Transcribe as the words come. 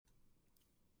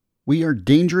We are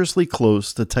dangerously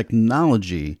close to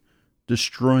technology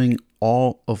destroying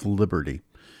all of liberty.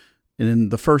 And in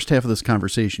the first half of this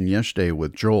conversation yesterday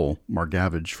with Joel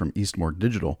Margavage from Eastmore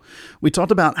Digital, we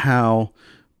talked about how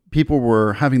people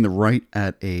were having the right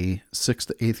at a 6th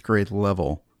to 8th grade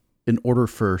level in order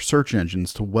for search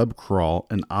engines to web crawl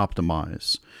and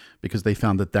optimize, because they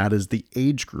found that that is the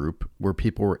age group where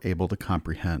people were able to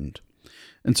comprehend.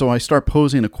 And so I start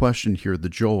posing a question here to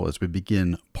Joel as we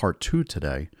begin part 2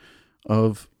 today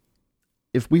of,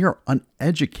 if we are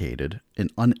uneducated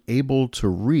and unable to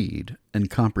read and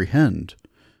comprehend,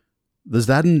 does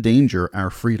that endanger our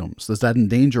freedoms? Does that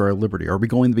endanger our liberty? Are we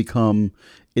going to become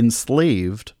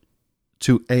enslaved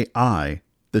to AI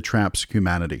that traps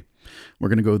humanity? We're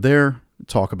going to go there,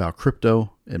 talk about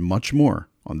crypto and much more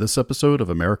on this episode of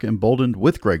America Emboldened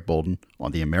with Greg Boulden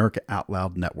on the America Out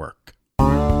Loud Network.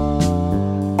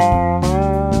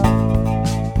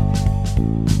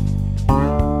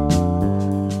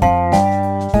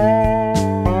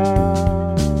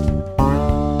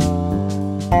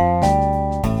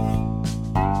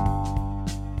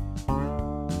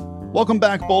 Welcome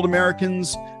back, Bold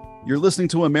Americans. You're listening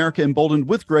to America Emboldened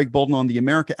with Greg Boulden on the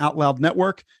America Out Loud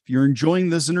Network. If you're enjoying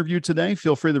this interview today,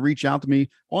 feel free to reach out to me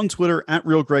on Twitter at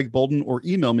RealGregBolden or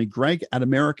email me,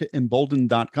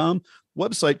 greg@americaemboldened.com.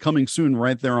 Website coming soon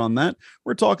right there on that.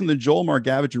 We're talking to Joel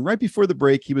Margavage, and right before the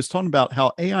break, he was talking about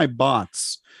how AI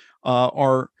bots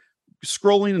are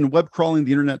scrolling and web crawling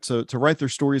the internet to write their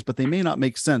stories, but they may not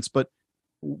make sense. But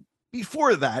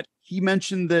before that, he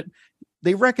mentioned that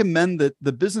they recommend that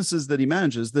the businesses that he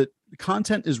manages, that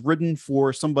content is written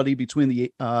for somebody between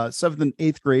the 7th and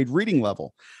 8th grade reading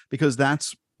level, because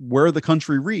that's where the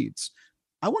country reads.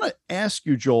 I want to ask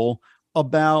you, Joel,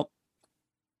 about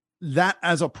that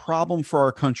as a problem for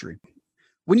our country.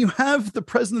 When you have the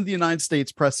President of the United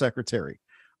States press secretary,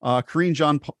 Karine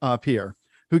Jean-Pierre,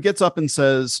 who gets up and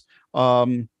says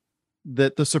that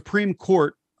the Supreme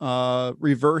Court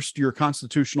reversed your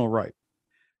constitutional right.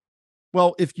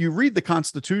 Well, if you read the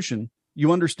Constitution,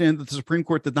 you understand that the Supreme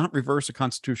Court did not reverse a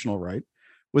constitutional right.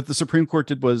 What the Supreme Court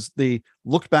did was they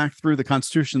looked back through the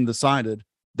Constitution and decided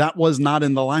that was not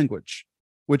in the language,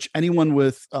 which anyone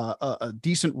with a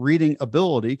decent reading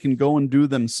ability can go and do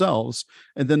themselves,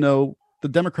 and then know the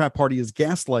Democrat Party is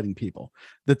gaslighting people,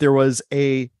 that there was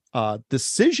a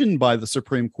decision by the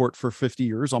Supreme Court for 50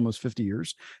 years, almost 50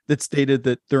 years, that stated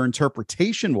that their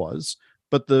interpretation was,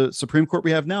 but the Supreme Court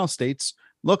we have now states,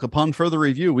 look, upon further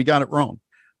review, we got it wrong.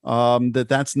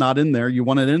 That's not in there. You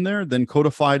want it in there, then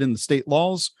codified in the state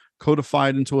laws,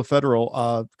 codified into a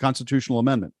federal constitutional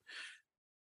amendment.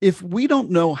 If we don't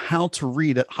know how to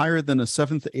read at higher than a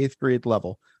 7th to 8th grade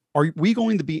level, are we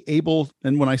going to be able,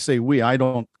 and when I say we, I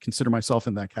don't consider myself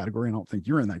in that category. I don't think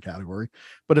you're in that category.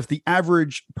 But if the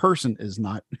average person is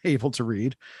not able to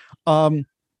read, are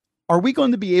we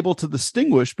going to be able to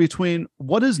distinguish between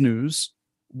what is news,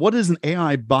 what is an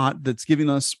AI bot that's giving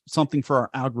us something for our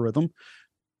algorithm?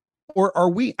 Or are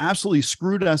we absolutely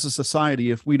screwed as a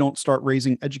society if we don't start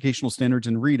raising educational standards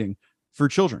in reading for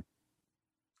children?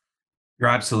 You're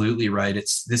absolutely right. We're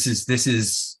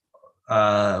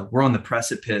on the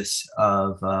precipice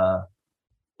of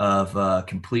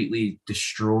completely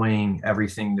destroying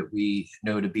everything that we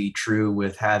know to be true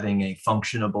with having a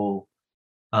functionable,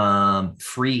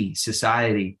 free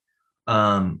society.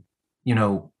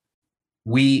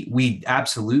 We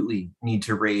absolutely need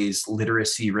to raise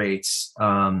literacy rates.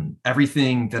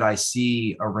 Everything that I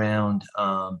see around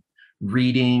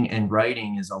reading and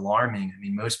writing is alarming. I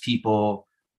mean, most people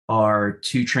are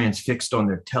too transfixed on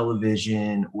their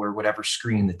television or whatever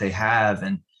screen that they have.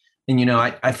 And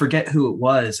I forget who it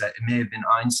was. It may have been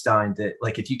Einstein that,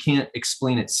 like, if you can't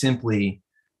explain it simply,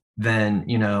 then,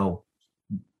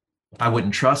 I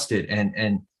wouldn't trust it.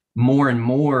 And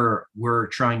more, we're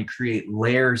trying to create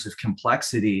layers of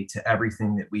complexity to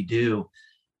everything that we do.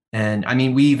 And I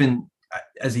mean, we even,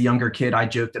 as a younger kid, I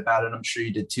joked about it. I'm sure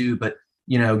you did too, but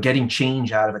getting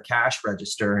change out of a cash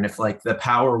register. And if like the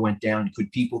power went down,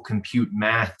 could people compute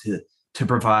math to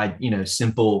provide,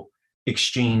 simple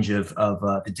exchange of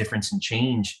the difference in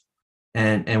change?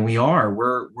 And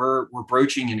we're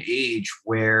broaching an age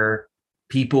where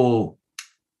people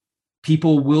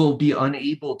will be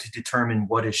unable to determine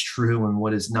what is true and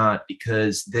what is not,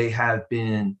 because they have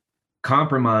been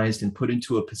compromised and put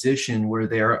into a position where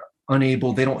they don't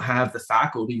have the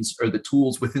faculties or the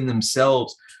tools within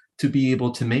themselves to be able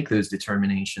to make those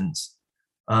determinations.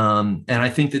 And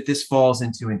I think that this falls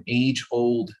into an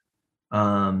age-old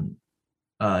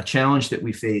challenge that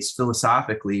we face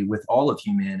philosophically with all of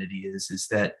humanity is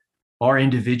that, are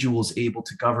individuals able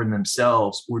to govern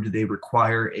themselves, or do they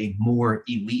require a more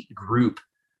elite group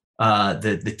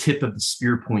the tip of the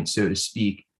spear point, so to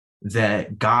speak,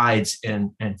 that guides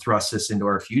and thrusts us into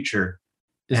our future.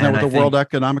 Isn't that And what I the World think,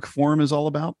 Economic Forum is all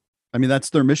about? I mean, that's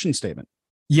their mission statement.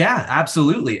 yeah,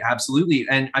 absolutely, absolutely.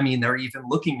 And I mean, they're even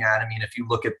looking at, I mean, if you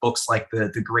look at books like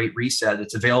the Great Reset,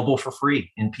 it's available for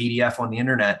free in PDF on the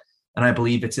internet. And I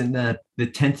believe it's in the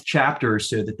 10th chapter or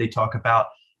so that they talk about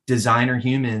designer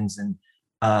humans. And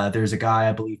there's a guy,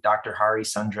 I believe, Dr. Hari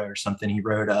Sundra or something, he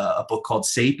wrote a book called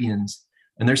Sapiens.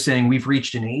 And they're saying we've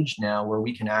reached an age now where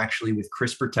we can actually, with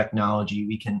CRISPR technology,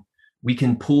 we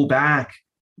can pull back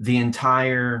the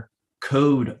entire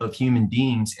code of human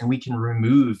beings, and we can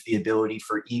remove the ability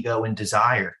for ego and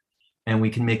desire, and we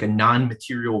can make a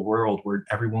non-material world where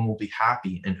everyone will be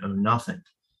happy and own nothing.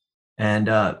 And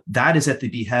that is at the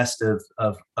behest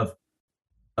of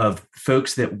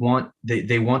folks that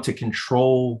they want to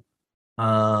control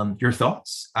your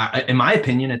thoughts. In my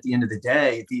opinion, at the end of the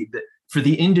day, for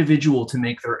the individual to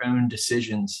make their own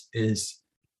decisions is,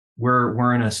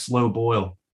 we're in a slow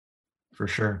boil for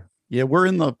sure. Yeah, we're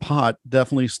in the pot,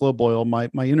 definitely slow boil. My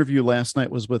interview last night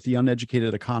was with the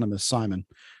uneducated economist Simon,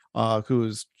 who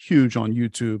is huge on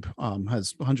YouTube,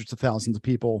 has hundreds of thousands of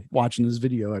people watching his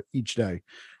video each day.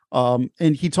 And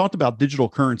he talked about digital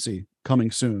currency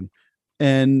coming soon.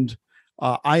 And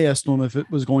I asked him if it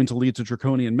was going to lead to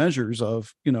draconian measures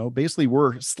of, basically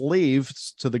we're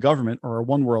slaves to the government, or a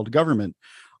one world government.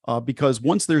 Because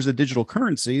once there's a digital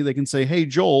currency, they can say, "Hey,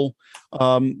 Joel,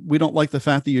 we don't like the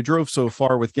fact that you drove so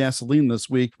far with gasoline this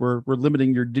week. We're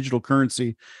limiting your digital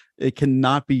currency. It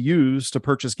cannot be used to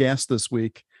purchase gas this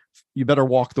week. You better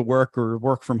walk to work or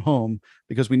work from home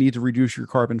because we need to reduce your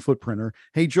carbon footprint." Or,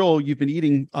 "Hey, Joel, you've been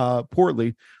eating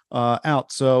poorly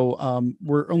out, so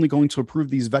we're only going to approve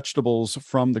these vegetables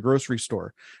from the grocery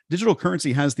store." Digital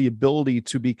currency has the ability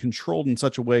to be controlled in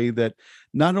such a way that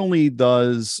not only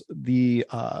does the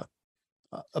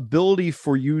ability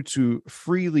for you to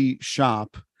freely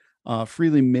shop,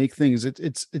 freely make things,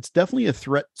 it's definitely a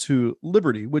threat to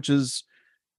liberty, which is,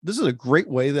 this is a great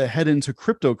way to head into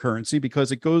cryptocurrency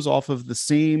because it goes off of the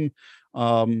same,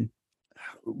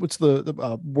 what's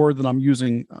the word that I'm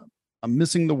using? I'm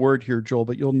missing the word here, Joel,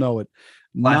 but you'll know it.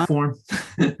 Not, Platform.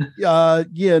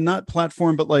 yeah, not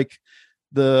platform, but like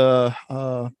the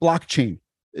blockchain.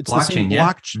 It's the same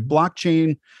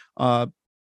Blockchain, yeah. blockchain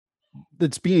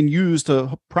that's being used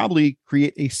to probably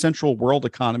create a central world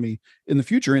economy in the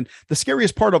future. And the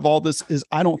scariest part of all this is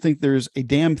I don't think there's a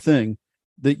damn thing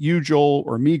that you, Joel,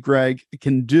 or me, Greg,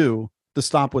 can do to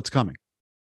stop what's coming.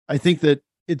 I think that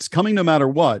it's coming no matter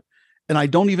what. And I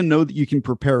don't even know that you can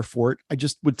prepare for it. I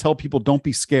just would tell people, don't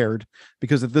be scared,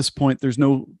 because at this point, there's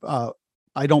no,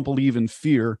 I don't believe in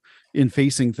fear in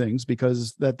facing things,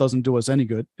 because that doesn't do us any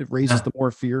good. It raises the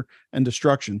more fear and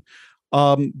destruction.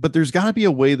 But there's got to be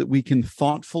a way that we can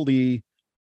thoughtfully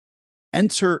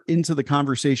enter into the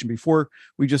conversation before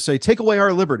we just say, take away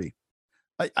our liberty.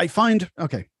 I find,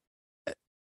 okay,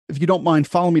 if you don't mind,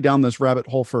 follow me down this rabbit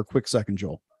hole for a quick second,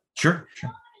 Joel. Sure.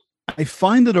 I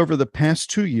find that over the past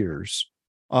 2 years,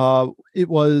 it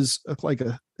was like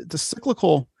it's a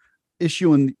cyclical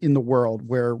issue in the world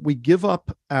where we give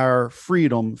up our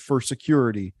freedom for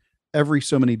security every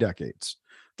so many decades.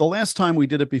 The last time we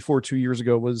did it before 2 years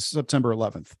ago was September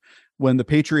 11th, when the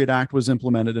Patriot Act was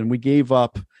implemented and we gave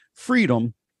up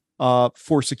freedom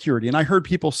for security. And I heard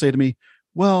people say to me,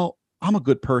 "Well, I'm a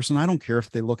good person. I don't care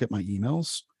if they look at my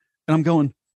emails." And I'm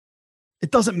going,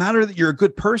 it doesn't matter that you're a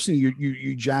good person,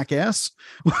 you jackass.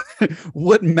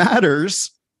 What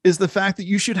matters is the fact that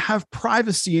you should have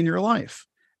privacy in your life.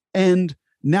 And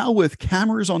now with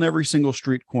cameras on every single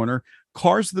street corner,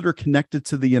 cars that are connected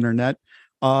to the internet,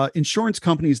 insurance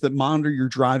companies that monitor your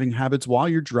driving habits while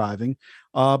you're driving,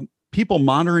 people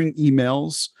monitoring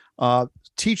emails,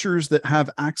 teachers that have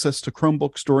access to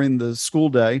Chromebooks during the school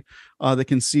day, that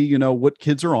can see, what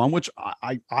kids are on, which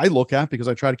I look at because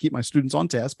I try to keep my students on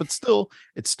task, but still,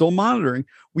 it's still monitoring.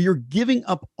 We are giving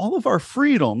up all of our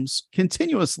freedoms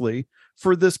continuously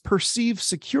for this perceived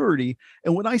security.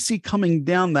 And what I see coming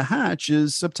down the hatch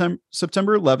is September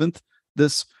 11th,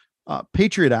 this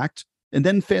Patriot Act, and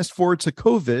then fast forward to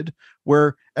COVID,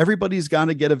 where everybody's got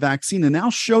to get a vaccine, and now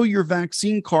show your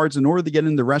vaccine cards in order to get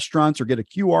into restaurants or get a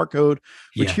QR code,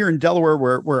 which here in Delaware,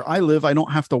 where I live, I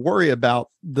don't have to worry about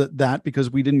that because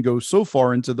we didn't go so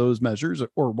far into those measures,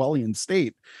 or Orwellian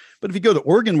state. But if you go to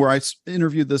Oregon, where I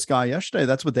interviewed this guy yesterday,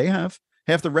 that's what they have.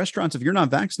 Half the restaurants, if you're not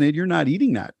vaccinated, you're not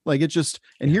eating that. Like, it's just,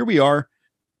 and here we are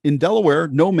in Delaware,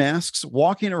 no masks,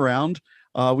 walking around.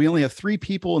 We only have 3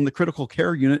 people in the critical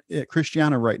care unit at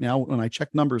Christiana right now, when I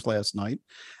checked numbers last night.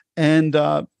 And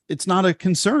it's not a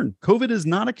concern. COVID is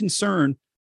not a concern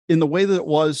in the way that it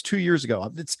was 2 years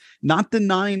ago. It's not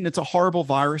denying it's a horrible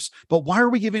virus, but why are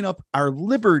we giving up our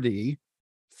liberty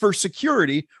for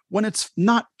security when it's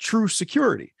not true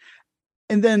security?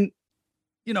 And then,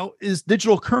 is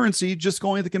digital currency just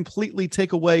going to completely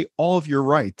take away all of your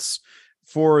rights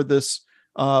for this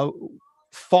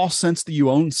false sense that you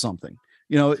own something?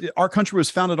 Our country was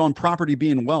founded on property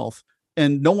being wealth,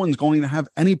 and no one's going to have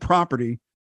any property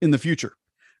in the future.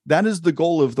 That is the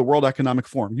goal of the World Economic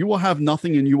Forum. You will have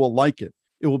nothing and you will like it.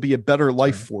 It will be a better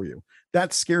life for you.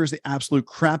 That scares the absolute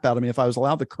crap out of me. If I was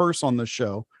allowed to curse on this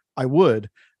show, I would,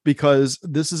 because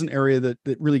this is an area that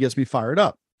really gets me fired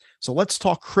up. So let's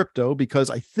talk crypto,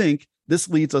 because I think this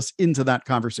leads us into that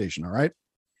conversation. All right.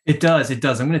 It does. It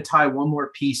does. I'm going to tie one more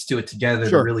piece to it together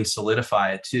to really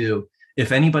solidify it too.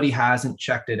 If anybody hasn't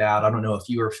checked it out, I don't know if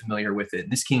you are familiar with it.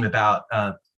 This came about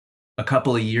a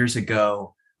couple of years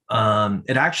ago.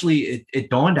 It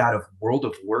dawned out of World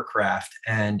of Warcraft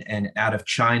and out of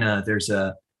China. There's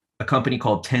a company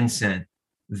called Tencent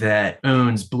that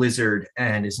owns Blizzard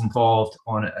and is involved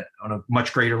on a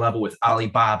much greater level with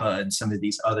Alibaba and some of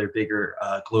these other bigger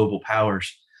global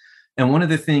powers. And one of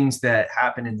the things that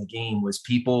happened in the game was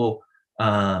people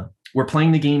were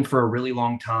playing the game for a really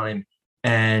long time,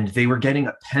 and they were getting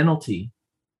a penalty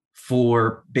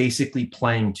for basically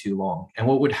playing too long. And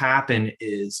what would happen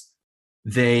is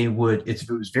it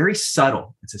was very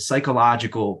subtle. It's a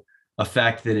psychological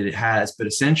effect that it has, but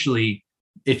essentially,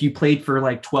 if you played for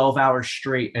like 12 hours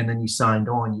straight and then you signed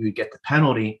on, you would get the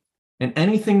penalty. And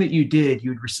anything that you did,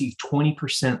 you would receive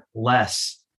 20%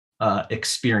 less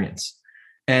experience.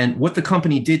 And what the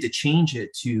company did to change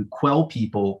it to quell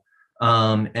people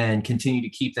and continue to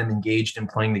keep them engaged in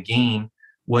playing the game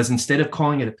was, instead of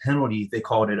calling it a penalty, they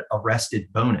called it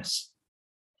arrested bonus.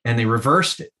 And they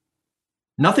reversed it.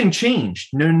 Nothing changed.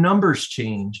 No numbers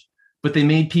changed. But they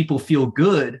made people feel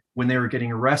good when they were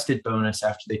getting arrested bonus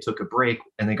after they took a break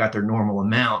and they got their normal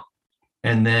amount.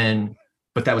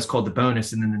 But that was called the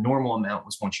bonus. And then the normal amount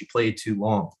was once you played too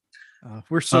long.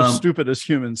 We're so stupid as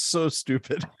humans, so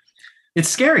stupid. It's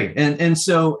scary.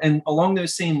 And along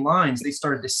those same lines, they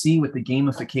started to see with the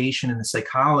gamification and the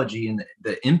psychology and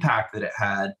the impact that it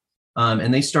had.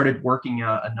 And they started working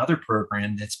out another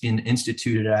program that's been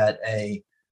instituted at a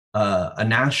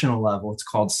national level. It's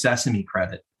called Sesame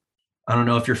Credit. I don't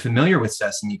know if you're familiar with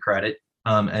Sesame Credit,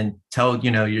 and tell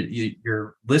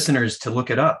your listeners to look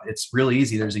it up. It's really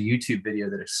easy. There's a YouTube video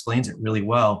that explains it really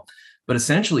well. But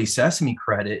essentially, Sesame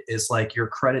Credit is like your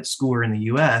credit score in the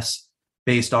US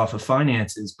based off of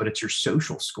finances, but it's your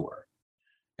social score.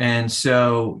 And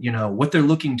so, what they're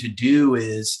looking to do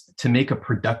is to make a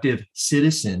productive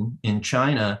citizen in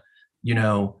China.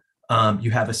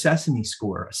 You have a Sesame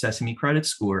score, a Sesame Credit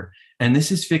score, and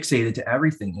this is fixated to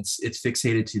everything. It's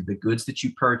fixated to the goods that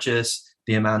you purchase,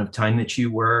 the amount of time that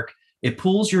you work. It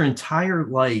pulls your entire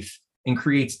life and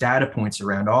creates data points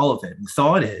around all of it. And the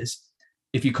thought is,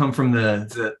 if you come from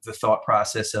the thought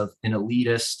process of an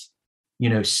elitist,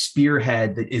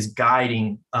 spearhead that is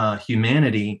guiding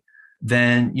humanity,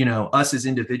 then, us as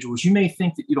individuals, you may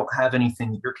think that you don't have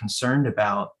anything that you're concerned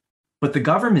about. But the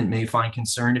government may find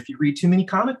concern if you read too many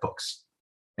comic books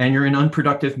and you're an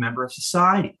unproductive member of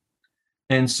society.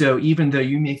 And so even though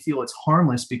you may feel it's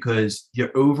harmless because your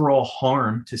overall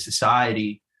harm to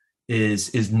society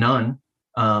is none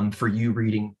for you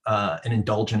reading an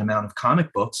indulgent amount of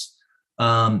comic books,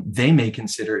 they may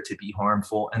consider it to be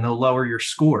harmful and they'll lower your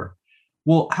score.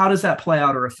 Well, how does that play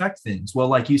out or affect things? Well,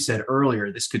 like you said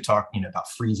earlier, this could talk about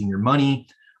freezing your money.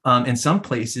 In some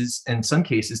cases,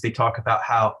 they talk about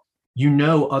how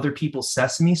other people's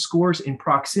Sesame scores in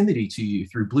proximity to you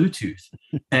through Bluetooth,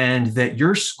 and that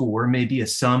your score may be a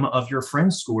sum of your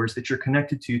friends' scores that you're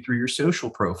connected to through your social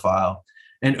profile.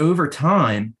 And over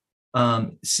time,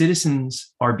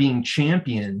 citizens are being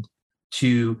championed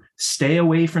to stay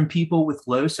away from people with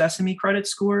low Sesame Credit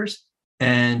scores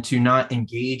and to not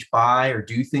engage, buy, or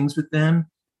do things with them,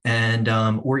 and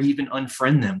or even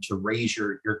unfriend them to raise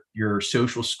your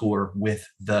social score with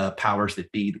the powers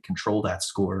that be that control that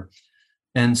score.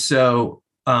 And so,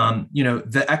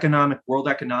 the World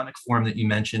Economic Forum that you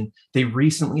mentioned, they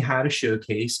recently had a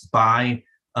showcase by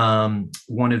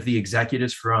one of the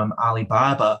executives from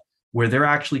Alibaba, where they're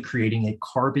actually creating a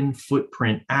carbon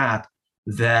footprint app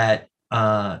that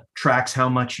tracks how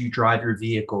much you drive your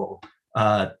vehicle,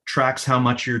 tracks how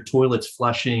much your toilet's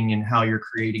flushing and how you're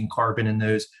creating carbon in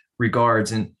those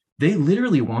regards. And they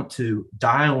literally want to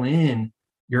dial in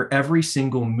your every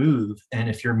single move. And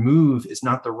if your move is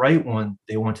not the right one,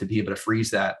 they want to be able to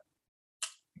freeze that.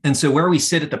 And so where we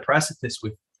sit at the precipice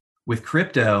with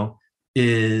crypto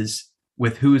is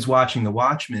with who is watching the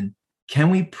Watchmen. Can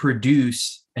we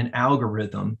produce an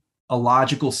algorithm, a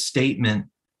logical statement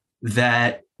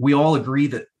that we all agree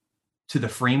that to the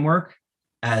framework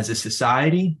as a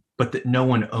society, but that no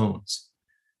one owns.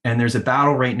 And there's a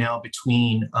battle right now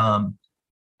between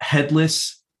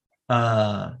headless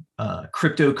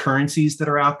cryptocurrencies that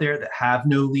are out there that have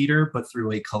no leader, but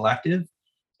through a collective.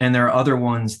 And there are other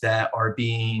ones that are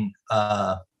being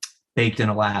baked in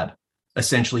a lab.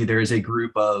 Essentially, there is a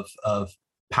group of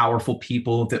powerful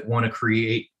people that want to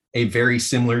create a very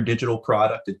similar digital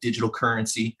product, a digital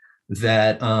currency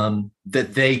that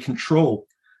that they control.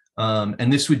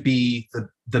 And this would be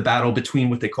the battle between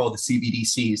what they call the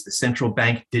CBDCs, the central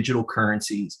bank digital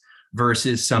currencies,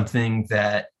 versus something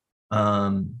that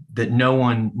that no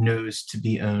one knows to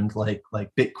be owned, like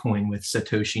Bitcoin with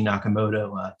Satoshi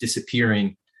Nakamoto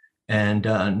disappearing, and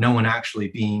no one actually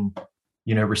being,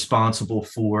 responsible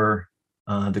for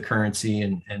the currency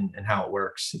and how it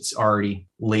works. It's already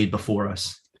laid before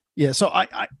us. Yeah. So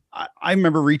I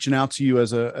remember reaching out to you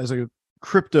as a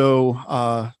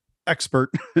crypto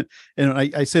expert, and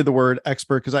I say the word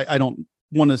expert because I don't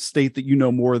want to state that you know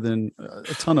more than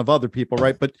a ton of other people,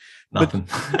 right? But Nothing.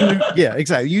 Yeah,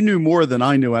 exactly. You knew more than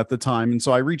I knew at the time, and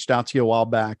so I reached out to you a while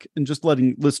back, and just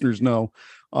letting listeners know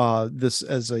this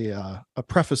as a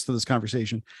preface to this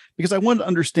conversation, because I wanted to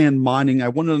understand mining. I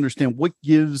wanted to understand what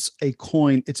gives a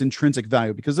coin its intrinsic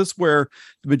value, because that's where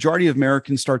the majority of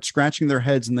Americans start scratching their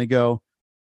heads and they go,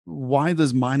 why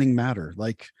does mining matter?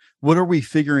 Like, what are we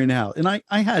figuring out? And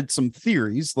I had some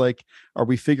theories, like, are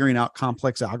we figuring out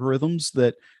complex algorithms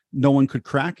that no one could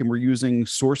crack, and we're using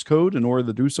source code in order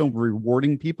to do so,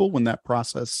 rewarding people when that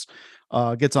process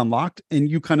gets unlocked? And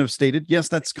you kind of stated, yes,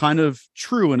 that's kind of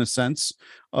true in a sense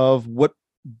of what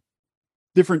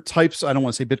different types, I don't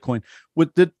want to say Bitcoin,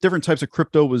 what the different types of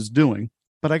crypto was doing.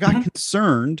 But I got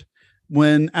concerned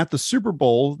when at the Super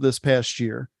Bowl this past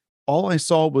year, all I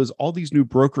saw was all these new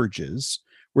brokerages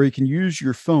where you can use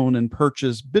your phone and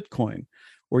purchase Bitcoin,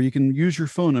 or you can use your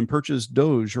phone and purchase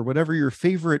Doge, or whatever your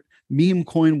favorite meme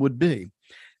coin would be.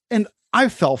 And I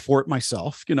fell for it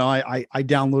myself. I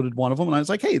downloaded one of them and I was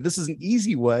like, hey, this is an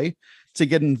easy way to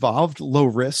get involved, low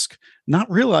risk, not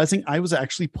realizing I was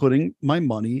actually putting my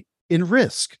money in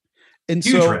risk. And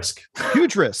huge risk.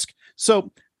 Huge risk.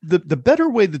 So the better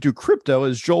way to do crypto,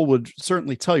 as Joel would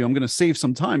certainly tell you, I'm going to save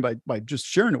some time by just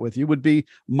sharing it with you, would be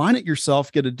mine it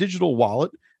yourself, get a digital wallet,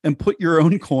 and put your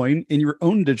own coin in your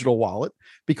own digital wallet,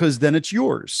 because then it's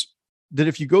yours. That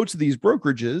if you go to these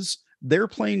brokerages, they're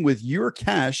playing with your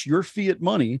cash, your fiat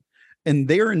money, and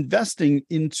they're investing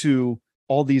into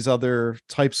all these other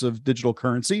types of digital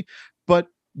currency, but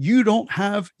you don't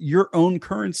have your own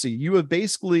currency. You have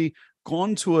basically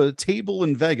gone to a table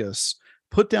in Vegas,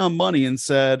 put down money and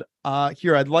said,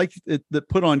 here, I'd like it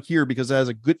put on here because it has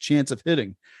a good chance of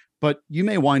hitting, but you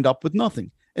may wind up with nothing.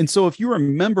 And so if you're a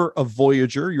member of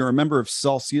Voyager, you're a member of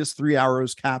Celsius, Three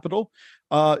Arrows Capital,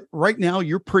 right now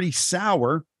you're pretty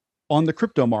sour on the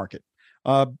crypto market.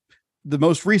 The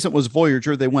most recent was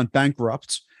Voyager. They went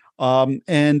bankrupt,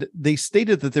 and they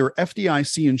stated that they were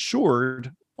FDIC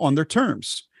insured on their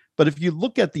terms. But if you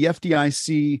look at the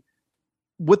FDIC,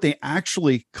 what they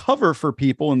actually cover for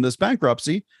people in this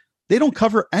bankruptcy, they don't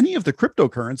cover any of the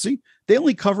cryptocurrency. They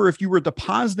only cover if you were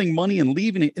depositing money and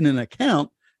leaving it in an account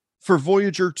for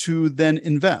Voyager to then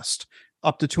invest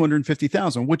up to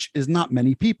 250,000, which is not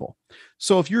many people.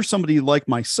 So if you're somebody like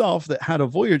myself that had a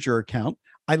Voyager account,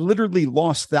 I literally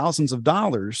lost thousands of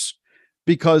dollars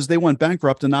because they went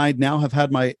bankrupt, and I now have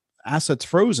had my assets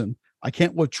frozen. I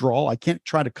can't withdraw. I can't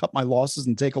try to cut my losses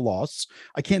and take a loss.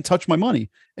 I can't touch my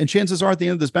money. And chances are at the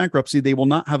end of this bankruptcy, they will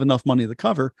not have enough money to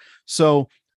cover. So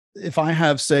if I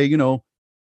have, say,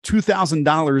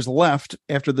 $2,000 left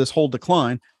after this whole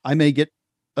decline, I may get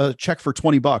a check for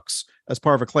 $20 as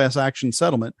part of a class action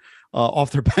settlement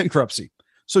off their bankruptcy.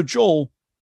 So Joel,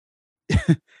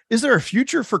 is there a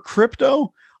future for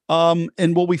crypto?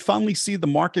 And will we finally see the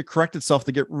market correct itself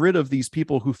to get rid of these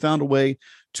people who found a way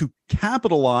to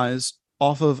capitalize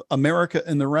off of America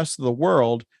and the rest of the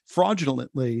world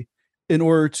fraudulently in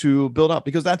order to build up?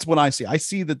 Because that's what I see. I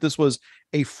see that this was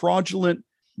a fraudulent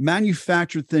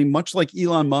manufactured thing, much like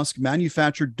Elon Musk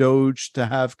manufactured Doge to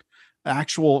have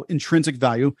actual intrinsic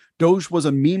value. Doge was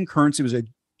a meme currency. It was a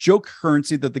joke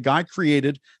currency that the guy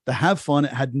created to have fun.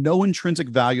 It had no intrinsic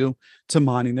value to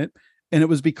mining it. And it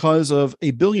was because of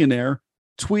a billionaire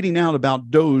tweeting out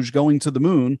about Doge going to the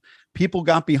moon. People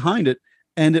got behind it,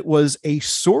 and it was a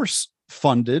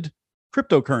source-funded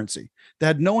cryptocurrency that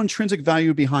had no intrinsic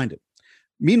value behind it.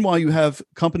 Meanwhile, you have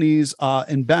companies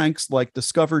and banks like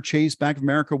Discover, Chase, Bank of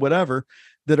America, whatever,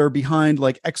 that are behind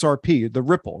like XRP, the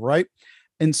Ripple, right?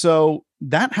 And so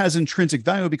that has intrinsic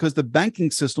value because the banking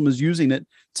system is using it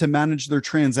to manage their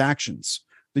transactions.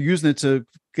 They're using it to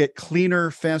get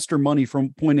cleaner, faster money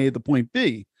from point A to point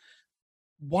B.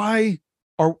 Why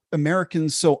are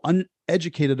Americans so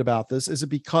uneducated about this? Is it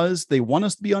because they want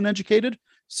us to be uneducated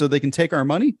so they can take our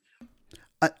money?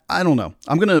 I don't know.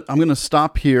 I'm gonna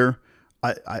stop here.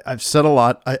 I've said a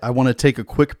lot. I want to take a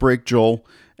quick break, Joel.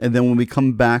 And then when we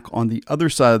come back on the other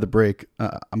side of the break,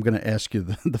 I'm going to ask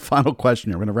you the final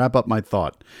question here. I'm going to wrap up my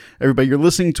thought. Everybody, you're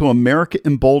listening to America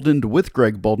Emboldened with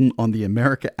Greg Boulden on the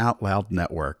America Out Loud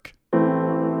Network.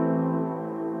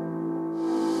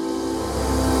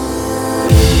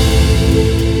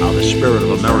 Now, the spirit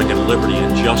of American liberty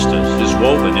and justice is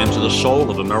woven into the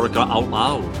soul of America Out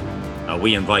Loud. Now,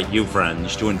 we invite you,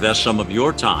 friends, to invest some of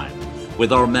your time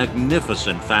with our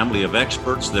magnificent family of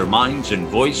experts, their minds and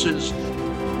voices.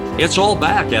 It's all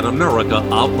back at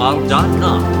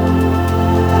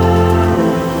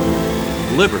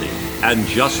AmericaOutloud.com. Liberty and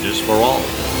justice for all.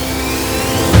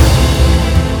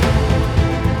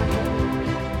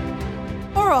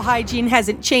 Oral hygiene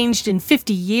hasn't changed in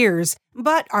 50 years,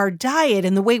 but our diet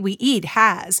and the way we eat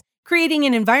has, creating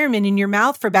an environment in your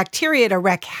mouth for bacteria to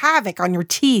wreak havoc on your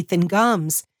teeth and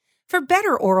gums. For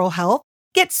better oral health,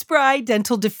 get Spry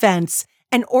Dental Defense,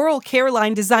 an oral care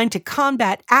line designed to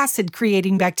combat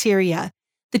acid-creating bacteria.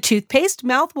 The toothpaste,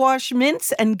 mouthwash,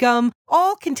 mints, and gum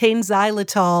all contain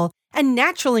xylitol, a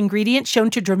natural ingredient shown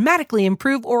to dramatically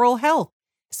improve oral health.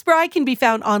 Spry can be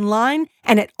found online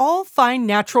and at all fine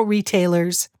natural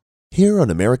retailers. Here on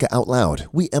America Out Loud,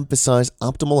 we emphasize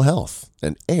optimal health,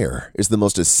 and air is the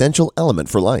most essential element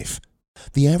for life.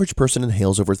 The average person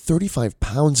inhales over 35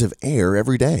 pounds of air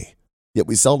every day. Yet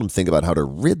we seldom think about how to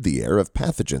rid the air of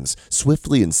pathogens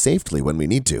swiftly and safely when we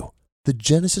need to. The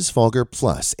Genesis Fogger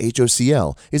Plus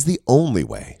HOCl is the only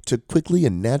way to quickly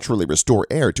and naturally restore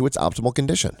air to its optimal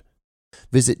condition.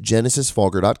 Visit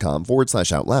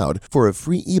genesisfogger.com/outloud for a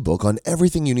free ebook on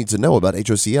everything you need to know about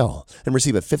HOCl and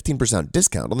receive a 15%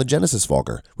 discount on the Genesis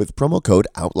Fogger with promo code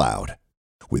OUTLOUD.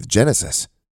 With Genesis,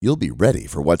 you'll be ready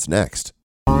for what's next.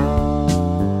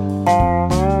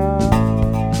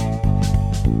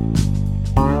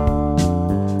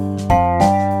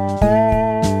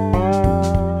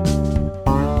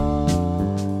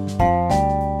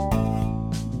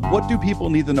 What do people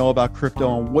need to know about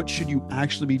crypto, and what should you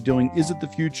actually be doing? Is it the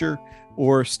future,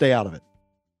 or stay out of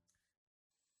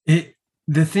it?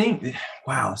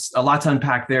 Wow, a lot to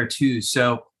unpack there too.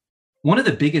 So one of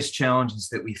the biggest challenges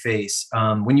that we face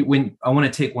when I want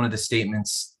to take one of the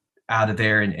statements out of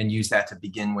there and use that to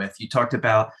begin with, you talked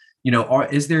about,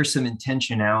 is there some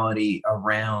intentionality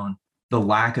around the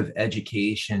lack of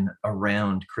education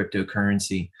around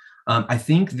cryptocurrency? I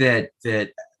think that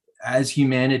as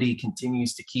humanity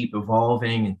continues to keep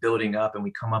evolving and building up, and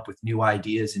we come up with new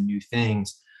ideas and new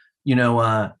things,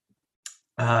 there's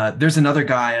another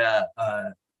guy,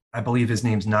 I believe his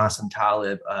name's Nassim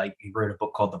Taleb. He wrote a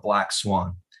book called The Black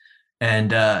Swan. And,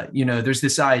 there's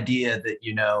this idea that,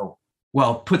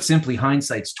 put simply,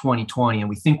 hindsight's 20/20, and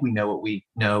we think we know what we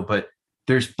know, but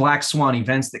there's black swan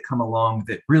events that come along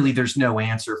that really there's no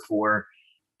answer for.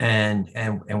 And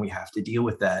we have to deal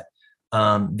with that.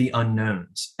 The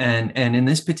unknowns. And in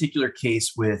this particular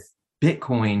case with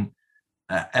Bitcoin,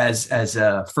 as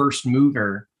a first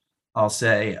mover, I'll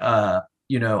say, I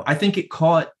think it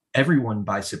caught everyone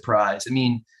by surprise. I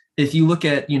mean, if you look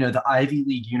at, the Ivy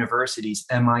League universities,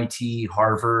 MIT,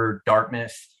 Harvard,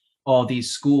 Dartmouth, all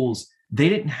these schools, they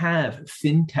didn't have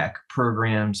fintech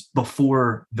programs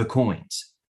before the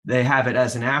coins. They have it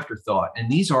as an afterthought.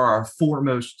 And these are our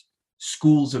foremost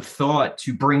schools of thought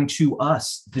to bring to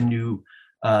us the new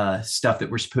stuff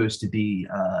that we're supposed to be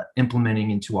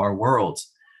implementing into our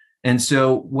worlds. And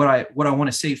so what I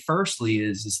want to say firstly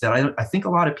is that I think a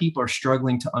lot of people are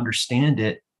struggling to understand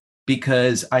it,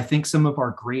 because I think some of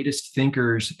our greatest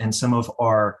thinkers and some of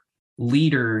our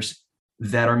leaders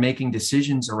that are making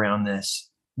decisions around this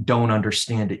don't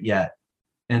understand it yet.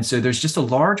 And so there's just a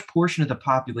large portion of the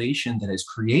population that has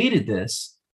created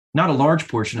this. Not a large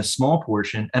portion, a small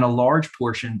portion, and a large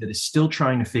portion that is still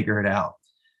trying to figure it out.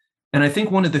 And I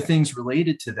think one of the things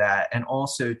related to that, and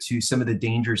also to some of the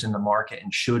dangers in the market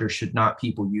and should or should not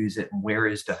people use it, and where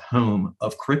is the home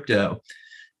of crypto,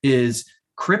 is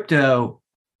crypto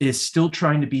is still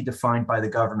trying to be defined by the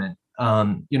government.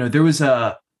 There was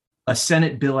a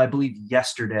Senate bill, I believe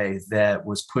yesterday, that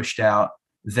was pushed out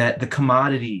that the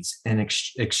Commodities and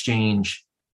Exchange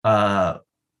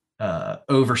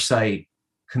Oversight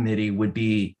Committee would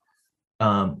be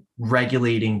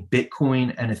regulating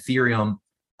Bitcoin and Ethereum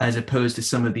as opposed to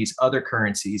some of these other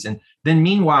currencies. And then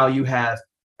meanwhile, you have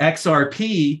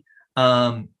XRP,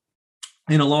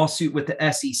 in a lawsuit with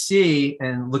the SEC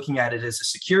and looking at it as a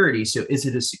security. So is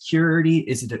it a security?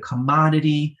 Is it a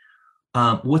commodity?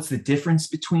 What's the difference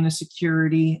between a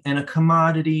security and a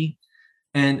commodity?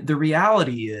 And the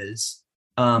reality is,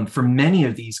 for many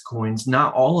of these coins,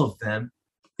 not all of them,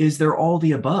 is they're all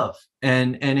the above.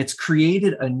 And it's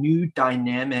created a new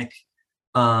dynamic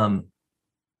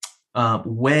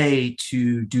way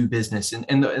to do business.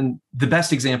 And the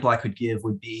best example I could give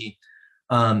would be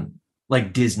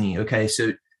like Disney. Okay,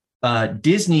 so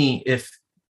Disney, if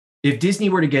Disney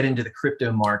were to get into the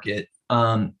crypto market,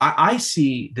 I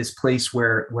see this place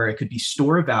where it could be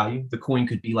store of value. The coin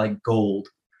could be like gold.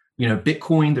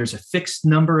 Bitcoin, there's a fixed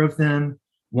number of them.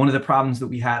 One of the problems that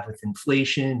we have with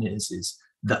inflation is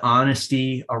the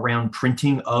honesty around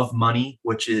printing of money,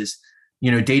 which is,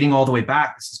 dating all the way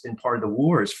back. This has been part of the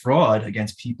war, is fraud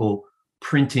against people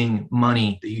printing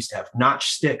money. They used to have notch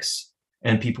sticks,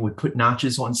 and people would put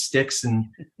notches on sticks and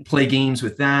play games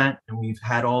with that. And we've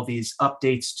had all these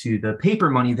updates to the paper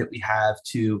money that we have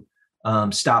to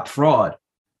stop fraud.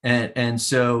 And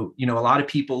so, a lot of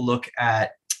people look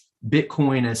at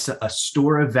Bitcoin as a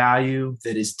store of value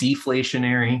that is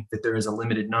deflationary, that there is a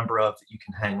limited number of that you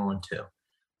can hang on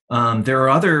to. There are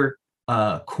other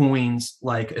coins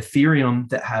like Ethereum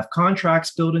that have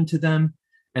contracts built into them,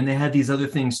 and they have these other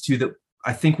things too that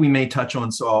I think we may touch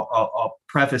on. So I'll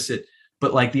preface it,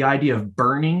 but like the idea of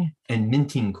burning and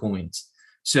minting coins.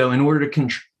 So in order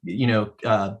to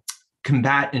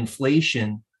combat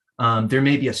inflation, there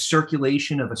may be a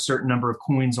circulation of a certain number of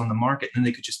coins on the market, and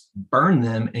they could just burn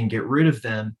them and get rid of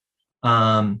them,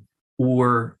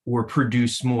 or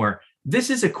produce more.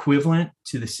 This is equivalent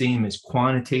to the same as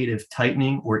quantitative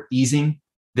tightening or easing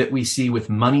that we see with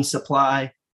money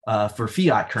supply for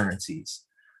fiat currencies.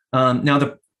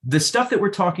 Now, the stuff that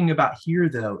we're talking about here,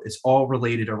 though, is all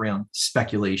related around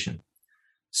speculation.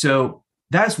 So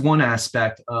that's one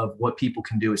aspect of what people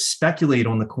can do, is speculate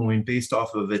on the coin based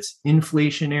off of its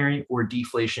inflationary or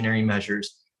deflationary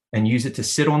measures and use it to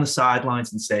sit on the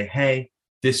sidelines and say, hey,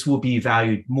 this will be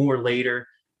valued more later.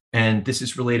 And this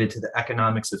is related to the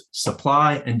economics of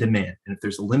supply and demand. And if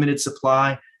there's a limited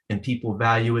supply and people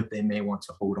value it, they may want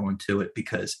to hold on to it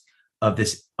because of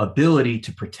this ability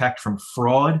to protect from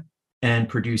fraud and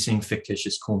producing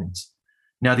fictitious coins.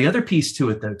 Now, the other piece to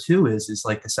it, though, too, is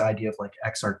like this idea of like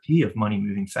XRP, of money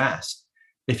moving fast.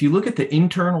 If you look at the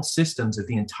internal systems of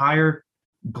the entire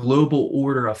global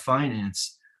order of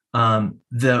finance,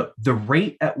 the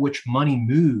rate at which money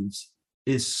moves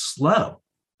is slow.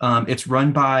 It's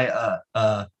run by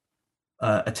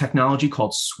a technology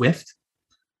called SWIFT,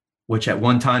 which at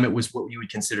one time it was what we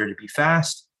would consider to be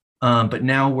fast. But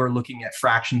now we're looking at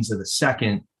fractions of a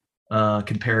second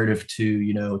comparative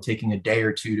to, taking a day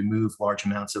or two to move large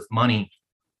amounts of money.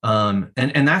 And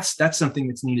that's something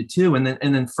that's needed too. And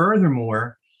then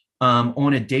furthermore,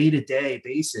 on a day-to-day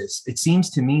basis, it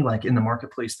seems to me like in the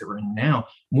marketplace that we're in now,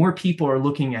 more people are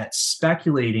looking at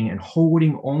speculating and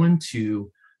holding on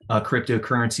to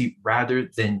cryptocurrency rather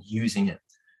than using it.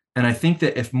 And I think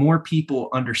that if more people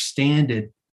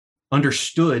understood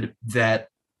that,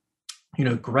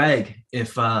 Greg,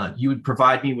 if you would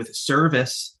provide me with a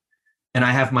service and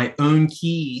I have my own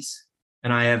keys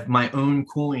and I have my own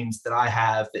coins that I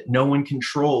have that no one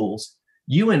controls,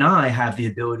 you and I have the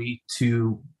ability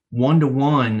to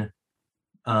one-to-one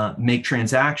make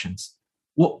transactions.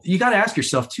 Well, you got to ask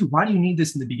yourself too, why do you need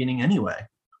this in the beginning anyway?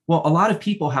 Well, a lot of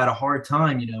people had a hard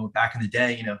time, back in the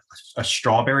day, a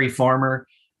strawberry farmer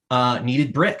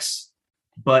needed bricks,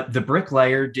 but the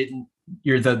bricklayer didn't,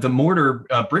 the mortar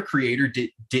brick creator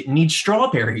didn't need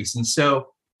strawberries. And so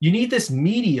you need this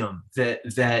medium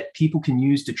that people can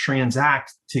use to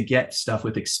transact to get stuff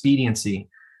with expediency.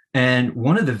 And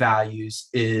one of the values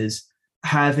is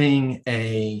having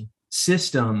a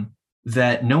system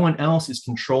that no one else is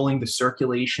controlling the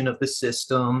circulation of the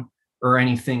system or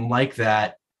anything like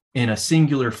that in a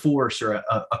singular force or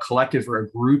a collective or a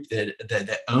group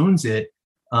that owns it.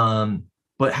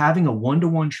 But having a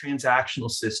one-to-one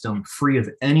transactional system free of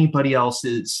anybody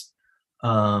else's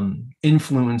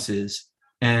influences.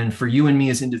 And for you and me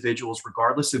as individuals,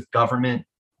 regardless of government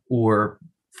or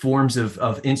forms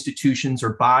of institutions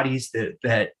or bodies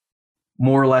that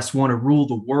more or less want to rule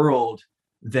the world,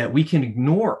 that we can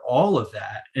ignore all of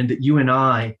that and that you and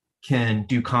I can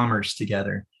do commerce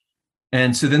together.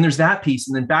 And so then there's that piece.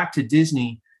 And then back to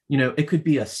Disney, it could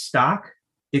be a stock.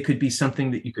 It could be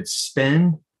something that you could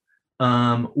spend,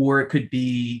 or it could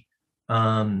be,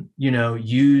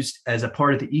 used as a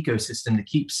part of the ecosystem that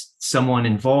keeps someone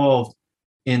involved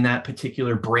in that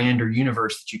particular brand or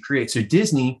universe that you create. So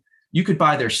Disney, you could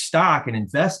buy their stock and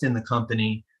invest in the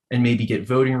company and maybe get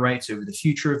voting rights over the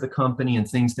future of the company and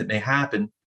things that may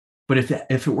happen. But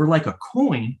if it were like a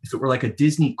coin, if it were like a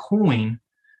Disney coin,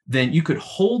 then you could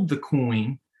hold the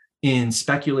coin in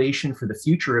speculation for the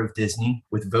future of Disney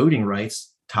with voting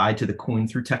rights tied to the coin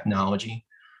through technology.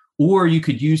 Or you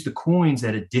could use the coins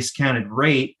at a discounted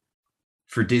rate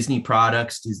for Disney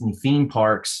products, Disney theme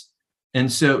parks.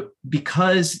 And so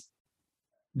because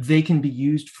they can be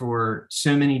used for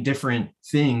so many different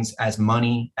things as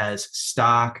money, as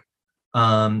stock,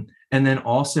 and then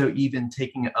also even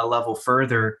taking a level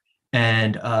further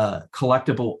and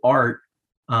collectible art.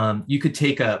 You could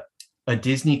take a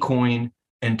Disney coin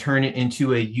and turn it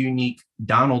into a unique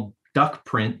Donald Duck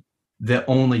print that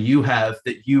only you have,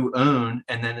 that you own,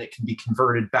 and then it can be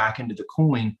converted back into the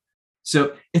coin.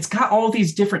 So it's got all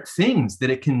these different things that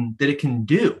it can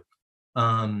do.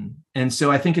 And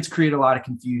so I think it's created a lot of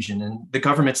confusion, and the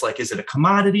government's like, is it a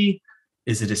commodity?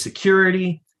 Is it a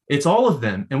security? It's all of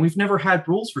them. And we've never had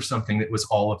rules for something that was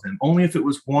all of them, only if it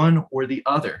was one or the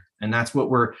other. And that's what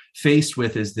we're faced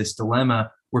with, is this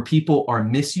dilemma where people are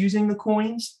misusing the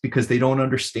coins because they don't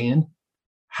understand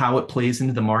how it plays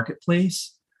into the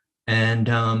marketplace. And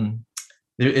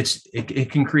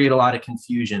it can create a lot of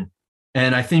confusion.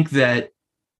 And I think that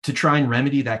to try and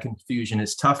remedy that confusion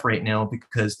is tough right now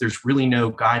because there's really no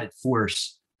guided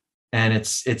force. And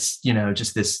it's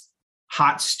just this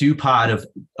hot stew pot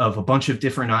of a bunch of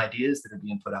different ideas that are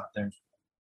being put out there.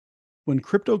 When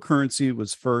cryptocurrency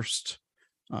was first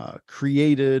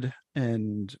created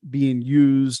and being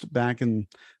used back in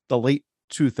the late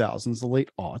 2000s, the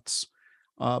late aughts,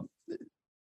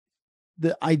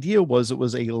 the idea was it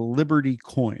was a liberty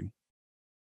coin.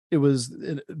 It was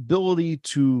an ability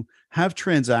to have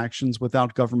transactions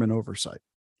without government oversight.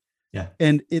 Yeah.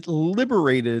 And it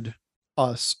liberated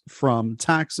us from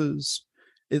taxes.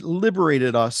 It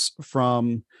liberated us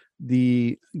from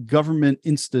the government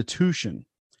institution.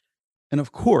 And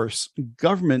of course,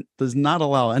 government does not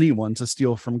allow anyone to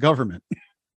steal from government.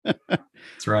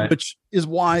 That's right. Which is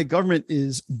why government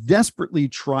is desperately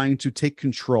trying to take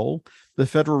control. The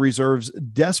Federal Reserve's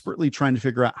desperately trying to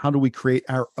figure out, how do we create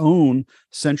our own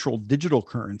central digital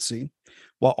currency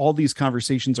while all these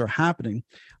conversations are happening.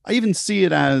 I even see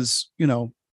it as,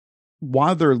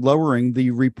 while they're lowering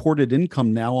the reported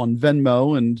income now on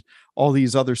Venmo and all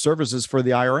these other services for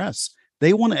the IRS,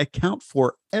 they want to account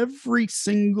for every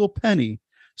single penny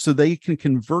so they can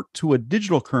convert to a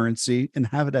digital currency and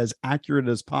have it as accurate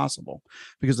as possible.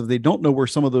 Because if they don't know where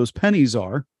some of those pennies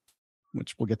are,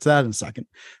 which we'll get to that in a second,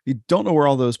 if you don't know where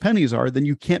all those pennies are, then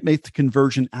you can't make the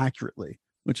conversion accurately,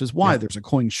 which is why there's a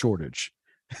coin shortage.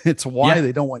 It's why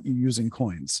they don't want you using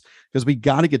coins, because we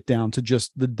got to get down to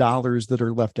just the dollars that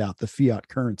are left out, the fiat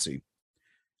currency.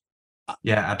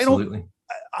 Yeah, absolutely.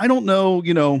 I don't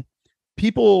know,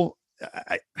 people,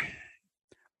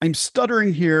 I'm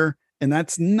stuttering here, and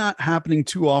that's not happening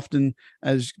too often,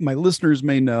 as my listeners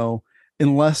may know,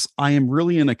 unless I am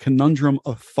really in a conundrum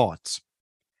of thoughts.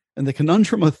 And the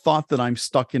conundrum of thought that I'm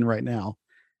stuck in right now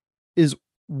is,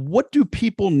 what do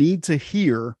people need to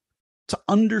hear to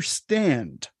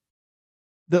understand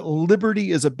that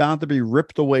liberty is about to be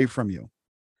ripped away from you?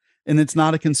 And it's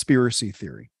not a conspiracy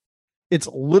theory. It's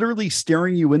literally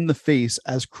staring you in the face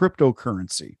as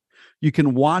cryptocurrency. You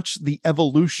can watch the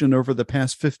evolution over the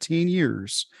past 15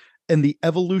 years, and the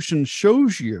evolution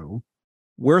shows you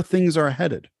where things are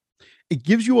headed. It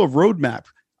gives you a roadmap.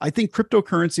 I think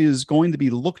cryptocurrency is going to be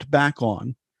looked back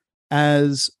on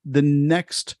as the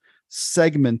next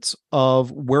segment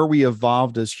of where we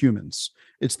evolved as humans.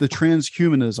 It's the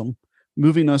transhumanism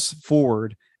moving us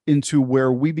forward into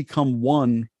where we become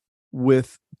one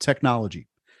with technology.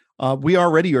 We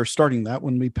already are starting that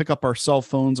when we pick up our cell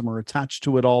phones and we're attached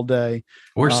to it all day.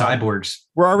 Or cyborgs.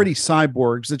 We're already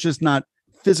cyborgs. It's just not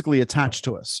physically attached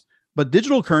to us. But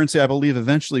digital currency, I believe,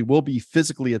 eventually will be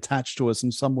physically attached to us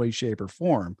in some way, shape, or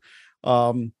form.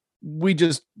 We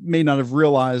just may not have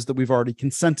realized that we've already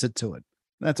consented to it.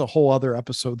 That's a whole other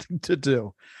episode to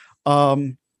do.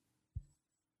 Why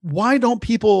don't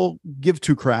people give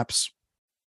two craps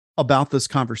about this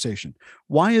conversation?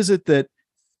 Why is it that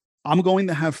I'm going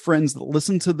to have friends that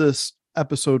listen to this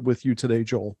episode with you today,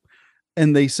 Joel,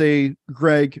 and they say,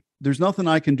 Greg, there's nothing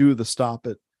I can do to stop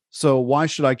it, so why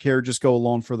should I care? Just go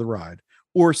along for the ride.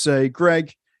 Or say,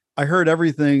 Greg, I heard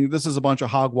everything. This is a bunch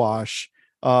of hogwash.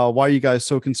 Why are you guys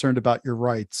so concerned about your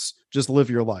rights? Just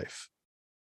live your life.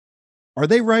 Are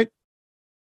they right?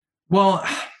 Well,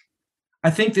 I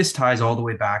think this ties all the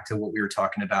way back to what we were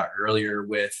talking about earlier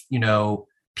with,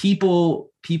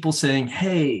 people saying,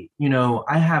 hey,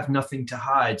 I have nothing to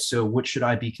hide, so what should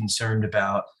I be concerned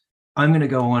about? I'm going to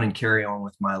go on and carry on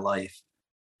with my life.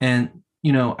 And,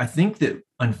 I think that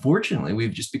unfortunately,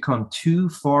 we've just become too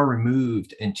far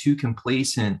removed and too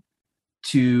complacent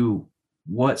to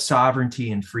what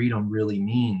sovereignty and freedom really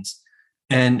means.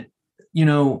 And, you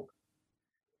know,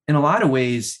 in a lot of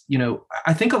ways, you know,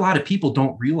 I think a lot of people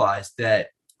don't realize that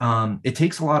it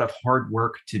takes a lot of hard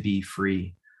work to be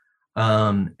free.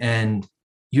 And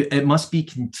it must be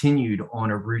continued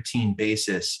on a routine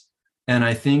basis. And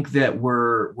I think that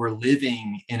we're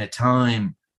living in a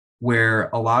time where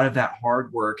a lot of that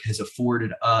hard work has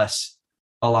afforded us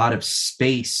a lot of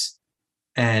space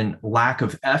and lack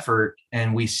of effort,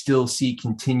 and we still see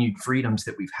continued freedoms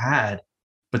that we've had,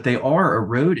 but they are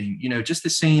eroding. You know, just the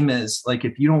same as, like,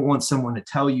 if you don't want someone to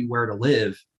tell you where to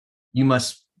live, you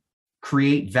must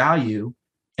create value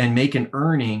and make an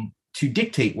earning to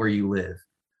dictate where you live.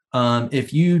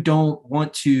 If you don't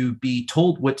want to be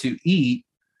told what to eat,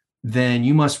 then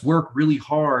you must work really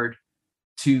hard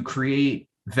to create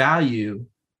value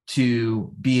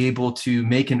to be able to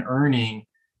make an earning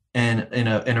and in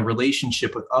a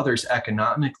relationship with others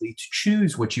economically to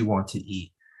choose what you want to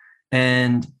eat.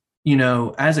 And, you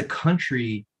know, as a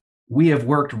country, we have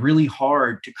worked really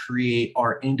hard to create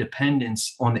our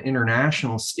independence on the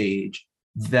international stage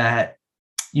that,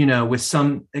 you know, with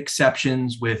some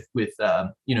exceptions with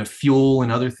you know, fuel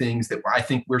and other things that I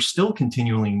think we're still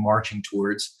continually marching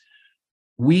towards,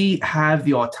 we have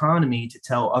the autonomy to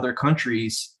tell other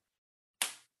countries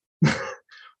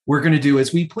we're going to do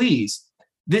as we please.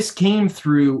 This came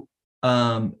through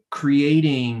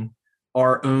creating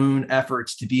our own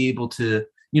efforts to be able to,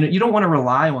 you know, you don't want to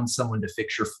rely on someone to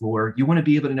fix your floor. You want to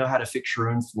be able to know how to fix your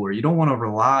own floor. You don't want to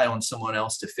rely on someone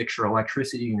else to fix your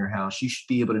electricity in your house. You should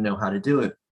be able to know how to do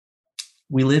it.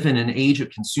 We live in an age of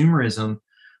consumerism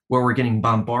where we're getting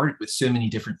bombarded with so many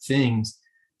different things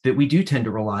that we do tend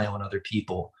to rely on other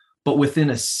people, but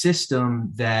within a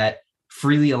system that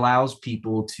freely allows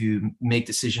people to make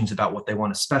decisions about what they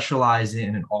want to specialize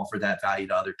in and offer that value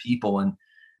to other people. And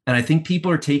I think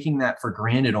people are taking that for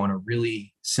granted on a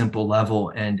really simple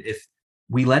level. And if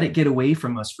we let it get away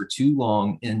from us for too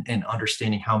long in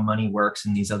understanding how money works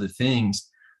and these other things,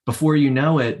 before you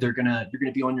know it, you're gonna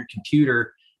be on your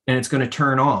computer and it's going to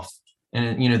turn off.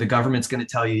 And, you know, the government's going to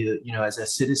tell you, you know, as a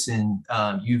citizen,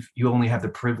 you only have the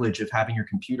privilege of having your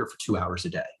computer for 2 hours a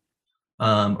day,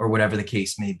 or whatever the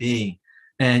case may be.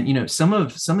 And, you know, some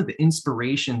of the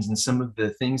inspirations and some of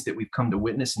the things that we've come to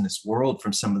witness in this world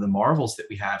from some of the marvels that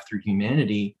we have through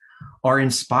humanity are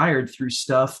inspired through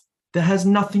stuff that has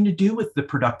nothing to do with the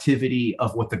productivity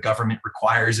of what the government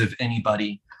requires of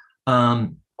anybody.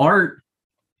 Art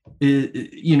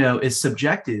is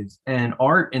subjective, and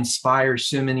art inspires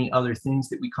so many other things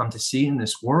that we come to see in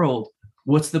this world.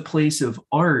 What's the place of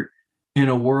art in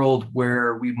a world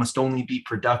where we must only be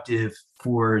productive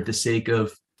for the sake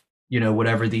of, you know,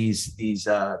 whatever these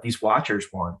watchers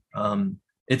want?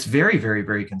 It's very, very,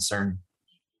 very concerning.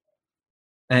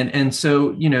 And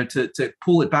so, you know, to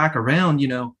pull it back around, you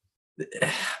know,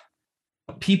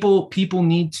 people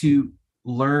need to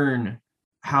learn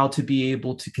how to be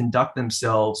able to conduct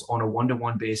themselves on a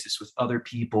one-to-one basis with other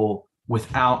people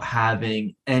without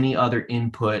having any other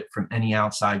input from any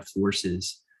outside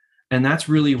forces. And that's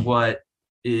really what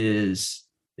is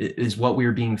what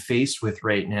we're being faced with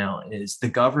right now, is the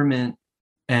government,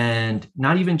 and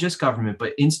not even just government,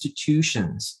 but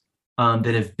institutions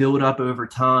that have built up over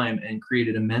time and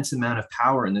created immense amount of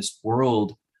power in this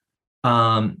world.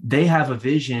 They have a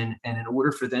vision, and in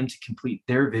order for them to complete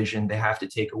their vision, they have to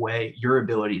take away your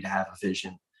ability to have a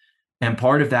vision. And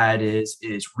part of that is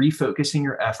refocusing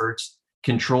your efforts,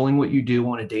 controlling what you do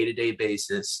on a day-to-day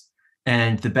basis.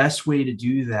 And the best way to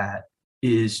do that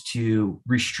is to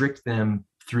restrict them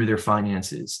through their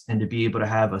finances, and to be able to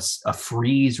have a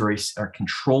freeze or a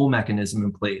control mechanism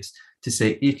in place to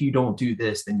say, if you don't do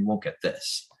this, then you won't get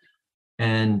this.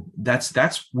 And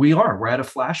we're at a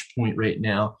flashpoint right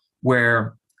now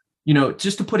where, you know,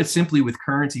 just to put it simply with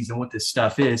currencies and what this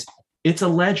stuff is, it's a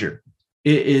ledger.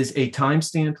 It is a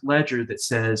time-stamped ledger that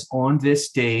says, on this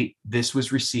date, this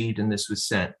was received and this was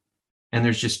sent. And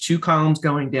there's just two columns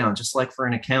going down, just like for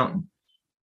an accountant.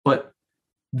 But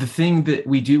the thing that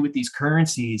we do with these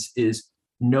currencies is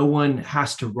no one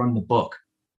has to run the book.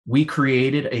 We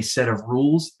created a set of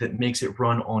rules that makes it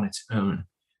run on its own.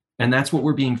 And that's what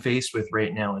we're being faced with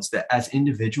right now, is that as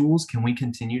individuals, can we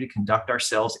continue to conduct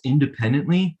ourselves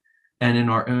independently and in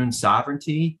our own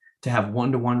sovereignty to have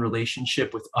one-to-one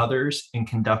relationship with others and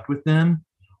conduct with them?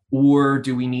 Or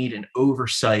do we need an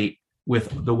oversight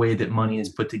with the way that money is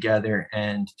put together?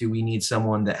 And do we need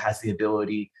someone that has the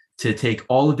ability to take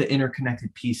all of the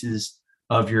interconnected pieces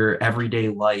of your everyday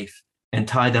life and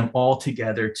tie them all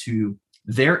together to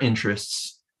their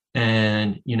interests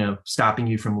and, you know, stopping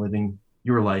you from living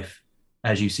your life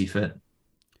as you see fit.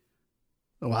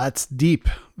 Well, that's deep,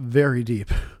 very deep.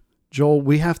 Joel,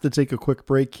 we have to take a quick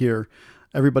break here.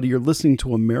 Everybody, you're listening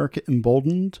to America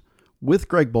Emboldened with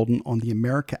Greg Boulden on the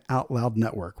America Out Loud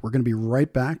Network. We're going to be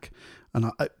right back.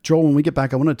 And Joel, when we get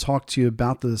back, I want to talk to you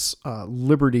about this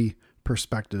liberty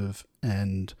perspective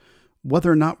and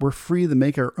whether or not we're free to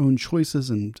make our own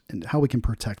choices and how we can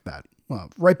protect that.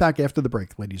 Right back after the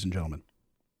break, ladies and gentlemen.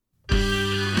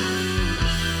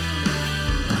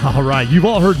 All right, you've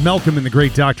all heard Malcolm and the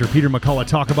great Dr. Peter McCullough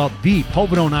talk about the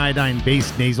povidone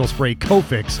iodine-based nasal spray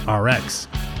Cofix RX.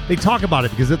 They talk about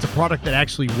it because it's a product that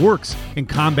actually works in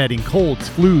combating colds,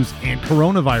 flus, and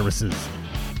coronaviruses.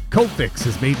 Cofix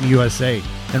is made in the USA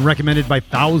and recommended by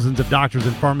thousands of doctors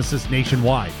and pharmacists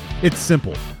nationwide. It's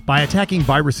simple. By attacking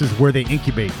viruses where they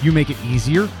incubate, you make it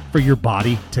easier for your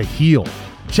body to heal.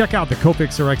 Check out the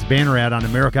Cofix RX banner ad on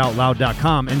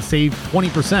AmericaOutloud.com and save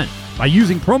 20% by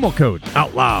using promo code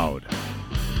OUTLOUD.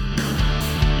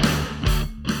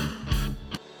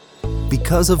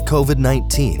 Because of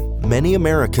COVID-19, many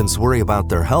Americans worry about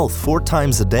their health 4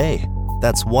 times a day.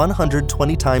 That's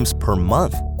 120 times per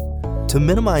month. To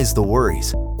minimize the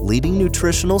worries, leading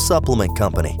nutritional supplement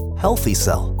company, Healthy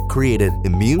Cell, created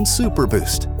Immune Super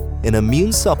Boost, an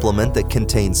immune supplement that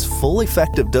contains full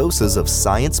effective doses of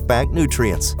science-backed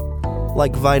nutrients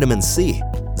like vitamin C,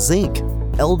 zinc,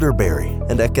 elderberry,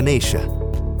 and echinacea,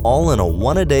 all in a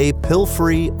 1-a-day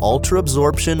pill-free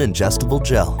ultra-absorption ingestible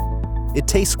gel. It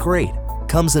tastes great,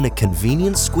 comes in a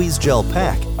convenient squeeze gel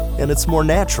pack, and it's more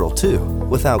natural too,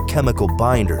 without chemical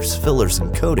binders, fillers,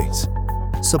 and coatings.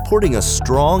 Supporting a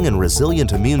strong and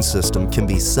resilient immune system can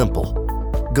be simple.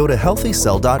 Go to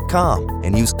healthycell.com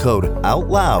and use code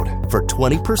OUTLOUD for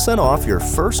 20% off your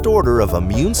first order of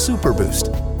Immune Super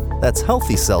Boost. That's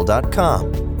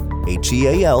healthycell.com,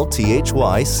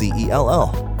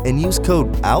 HEALTHYCELL, and use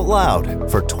code OUTLOUD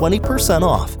for 20%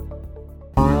 off.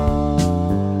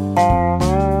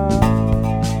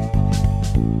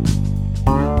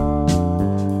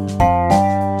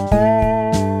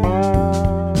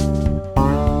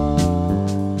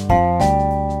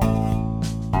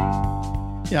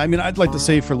 Yeah, I mean, I'd like to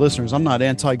say for listeners, I'm not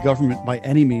anti-government by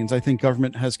any means. I think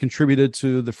government has contributed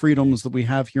to the freedoms that we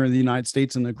have here in the United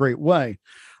States in a great way.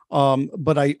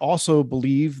 But I also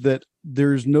believe that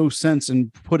there's no sense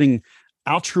in putting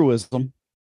altruism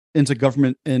into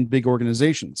government and big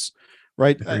organizations,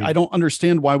 right? I don't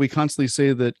understand why we constantly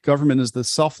say that government is the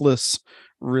selfless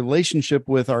relationship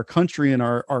with our country and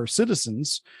our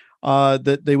citizens,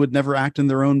 that they would never act in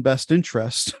their own best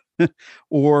interest.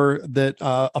 Or that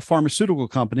a pharmaceutical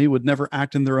company would never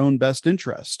act in their own best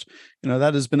interest. You know,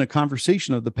 that has been a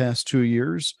conversation of the past 2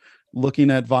 years. Looking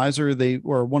at Pfizer, they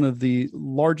were one of the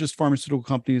largest pharmaceutical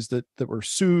companies that were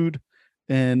sued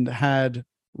and had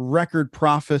record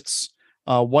profits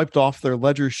wiped off their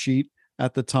ledger sheet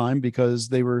at the time because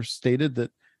they were stated that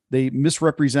they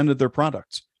misrepresented their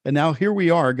products. And now here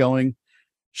we are going,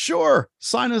 sure,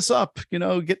 sign us up, you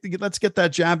know, let's get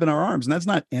that jab in our arms. And that's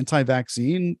not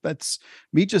anti-vaccine. That's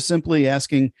me just simply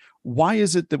asking, why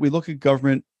is it that we look at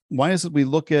government? Why is it we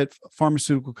look at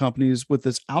pharmaceutical companies with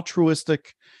this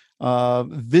altruistic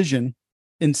vision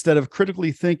instead of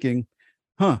critically thinking,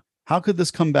 how could this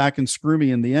come back and screw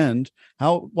me in the end?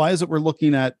 Why is it we're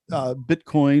looking at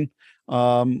Bitcoin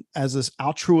as this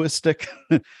altruistic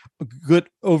good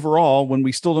overall when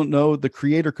we still don't know the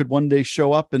creator could one day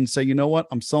show up and say, you know what,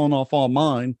 I'm selling off all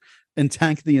mine and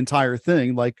tank the entire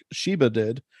thing like Shiba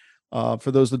did.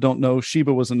 For those that don't know,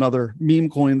 Shiba was another meme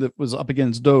coin that was up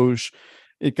against Doge.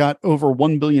 It got over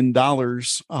 $1 billion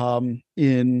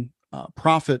in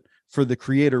profit for the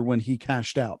creator when he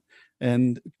cashed out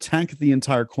and tanked the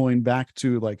entire coin back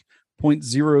to like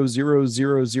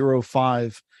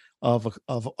 0.00005 of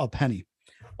a penny.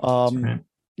 Right.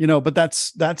 You know, but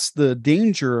that's the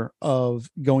danger of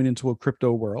going into a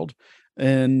crypto world.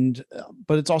 And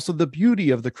but it's also the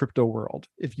beauty of the crypto world.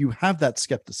 If you have that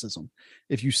skepticism,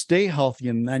 if you stay healthy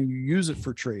and then you use it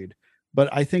for trade. But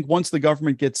I think once the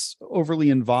government gets overly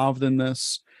involved in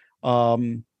this,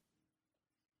 I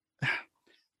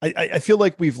feel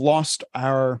like we've lost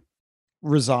our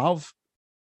resolve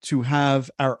to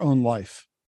have our own life.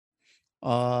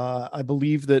 I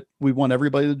believe that we want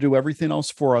everybody to do everything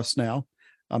else for us now.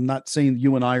 I'm not saying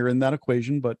you and I are in that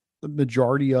equation, but the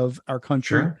majority of our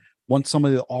country wants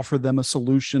somebody to offer them a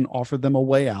solution, offer them a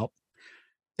way out.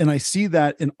 And I see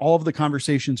that in all of the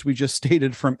conversations we just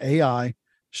stated, from AI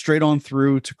straight on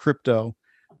through to crypto.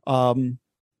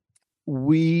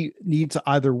 We need to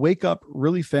either wake up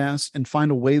really fast and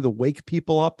find a way to wake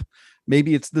people up.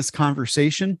 Maybe it's this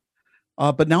conversation.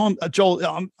 But now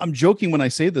Joel, I'm joking when I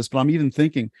say this, but I'm even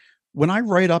thinking, when I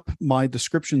write up my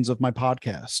descriptions of my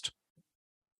podcast,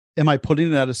 am I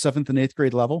putting it at a 7th and 8th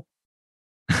grade level?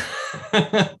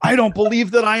 I don't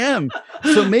believe that I am.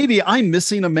 So maybe I'm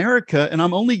missing America, and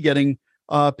I'm only getting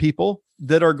people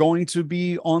that are going to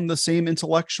be on the same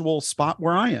intellectual spot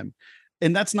where I am.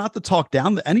 And that's not to talk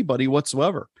down to anybody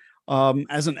whatsoever.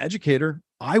 As an educator,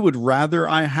 I would rather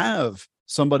I have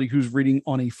somebody who's reading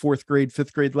on a 4th grade,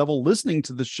 5th grade level listening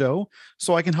to the show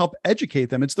so I can help educate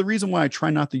them. It's the reason why I try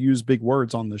not to use big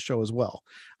words on the show as well.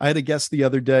 I had a guest the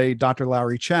other day, Dr.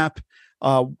 Larry Chapp.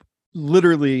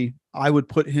 Literally, I would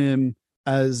put him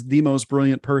as the most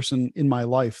brilliant person in my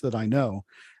life that I know.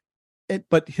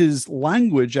 But his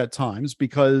language at times,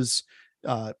 because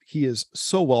he is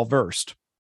so well versed,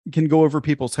 can go over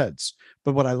people's heads.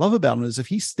 But what I love about him is if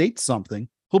he states something,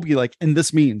 he'll be like, and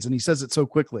this means, and he says it so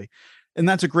quickly. And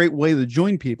that's a great way to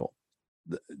join people.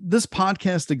 This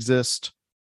podcast exists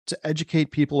to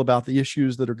educate people about the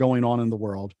issues that are going on in the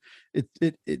world.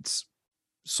 Its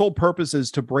sole purpose is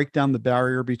to break down the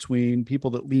barrier between people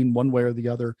that lean one way or the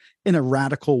other in a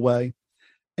radical way,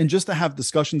 and just to have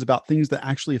discussions about things that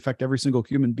actually affect every single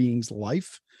human being's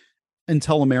life, and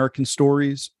tell American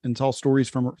stories and tell stories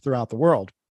from throughout the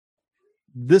world.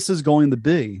 This is going to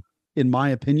be, in my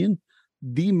opinion,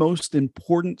 the most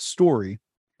important story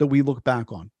that we look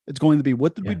back on. It's going to be,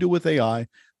 what did we do with AI?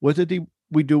 What did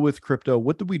we do with crypto?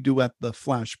 What did we do at the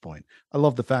Flashpoint? I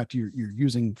love the fact you're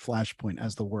using Flashpoint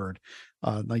as the word.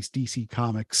 Nice DC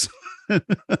Comics,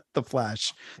 the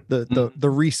Flash, the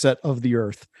reset of the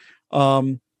earth.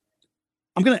 I'm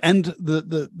going to end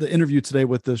the interview today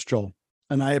with this, Joel,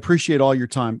 and I appreciate all your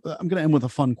time. I'm going to end with a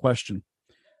fun question.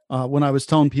 When I was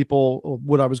telling people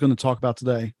what I was going to talk about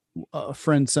today, a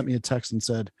friend sent me a text and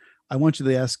said, I want you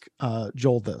to ask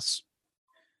Joel this.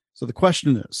 So the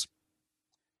question is,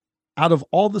 out of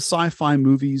all the sci-fi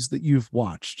movies that you've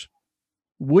watched,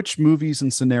 which movies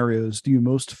and scenarios do you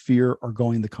most fear are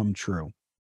going to come true?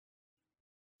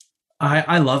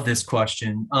 I love this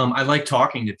question. I like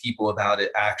talking to people about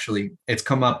it, actually. It's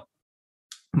come up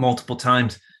multiple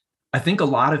times. I think a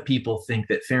lot of people think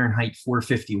that Fahrenheit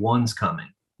 451's coming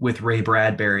with Ray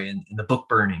Bradbury and the book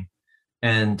burning.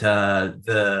 And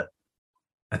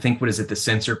I think, what is it, the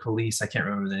Censor Police? I can't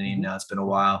remember the name now. It's been a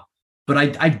while. But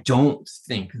I don't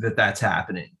think that that's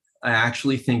happening. I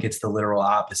actually think it's the literal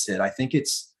opposite. I think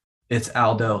it's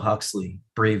Aldo Huxley,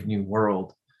 Brave New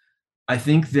World. I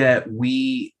think that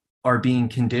we are being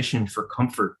conditioned for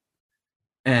comfort.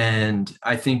 And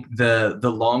I think the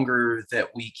longer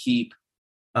that we keep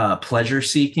pleasure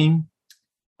seeking,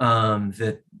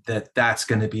 that's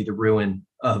going to be the ruin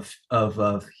of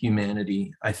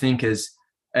humanity. I think as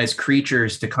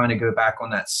creatures, to kind of go back on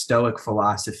that Stoic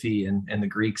philosophy and the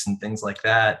Greeks and things like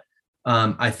that,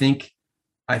 I think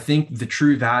the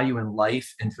true value in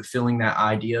life and fulfilling that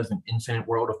idea of an infinite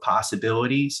world of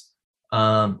possibilities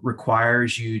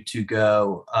requires you to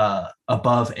go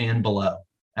above and below,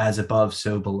 as above,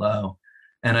 so below.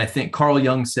 And I think Carl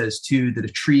Jung says too that a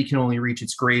tree can only reach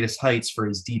its greatest heights for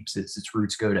as deep as its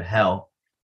roots go to hell.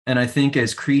 And I think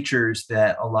as creatures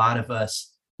that a lot of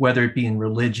us, whether it be in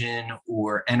religion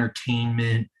or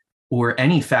entertainment or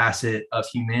any facet of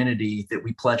humanity, that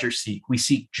we pleasure seek. We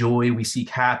seek joy, we seek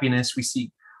happiness, we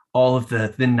seek all of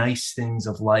the nice things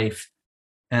of life.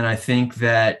 And I think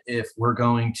that if we're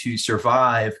going to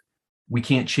survive, we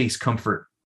can't chase comfort.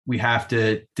 We have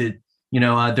to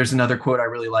there's another quote I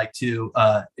really like too.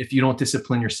 If you don't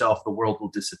discipline yourself, the world will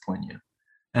discipline you.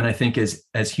 And I think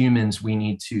as humans, we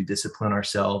need to discipline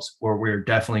ourselves, or we're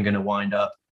definitely going to wind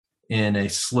up in a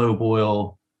slow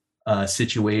boil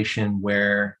situation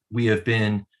where we have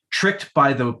been tricked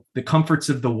by the comforts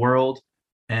of the world,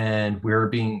 and we're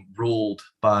being ruled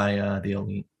by the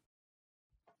elite.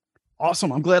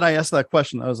 Awesome. I'm glad I asked that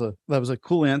question. That was a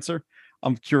cool answer.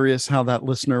 I'm curious how that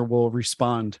listener will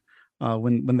respond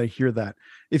when they hear that.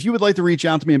 If you would like to reach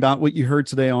out to me about what you heard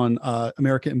today on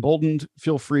America Emboldened,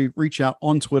 feel free, reach out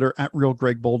on Twitter at Real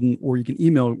Greg Boulden, or you can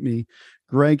email me,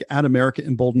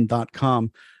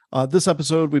 greg@americaemboldened.com. This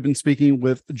episode, we've been speaking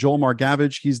with Joel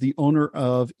Margavage. He's the owner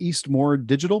of Eastmore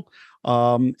Digital.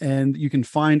 And you can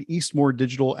find Eastmore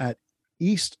Digital at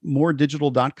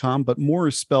eastmoredigital.com, but more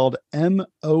is spelled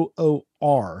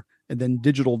MOOR and then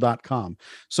digital.com.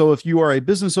 So if you are a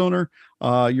business owner,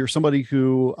 you're somebody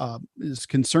who is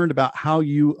concerned about how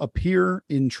you appear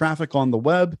in traffic on the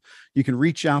web, you can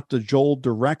reach out to Joel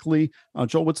directly.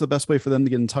 Joel, what's the best way for them to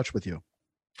get in touch with you?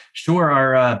 Sure.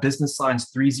 Our business line's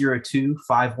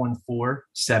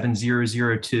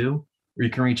 302-514-7002, or you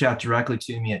can reach out directly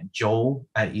to me at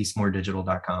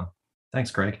joel@eastmoredigital.com. Thanks,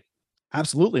 Greg.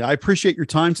 Absolutely. I appreciate your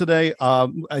time today.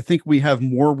 I think we have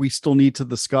more we still need to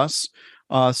discuss.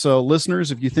 So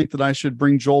listeners, if you think that I should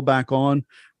bring Joel back on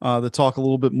to talk a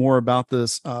little bit more about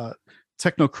this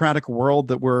technocratic world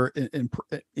that we're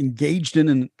engaged in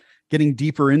and getting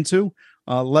deeper into,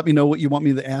 let me know what you want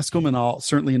me to ask him, and I'll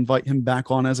certainly invite him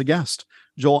back on as a guest.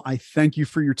 Joel, I thank you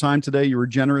for your time today. You were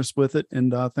generous with it,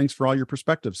 and thanks for all your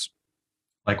perspectives.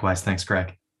 Likewise. Thanks,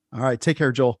 Greg. All right. Take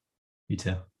care, Joel. You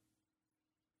too.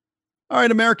 All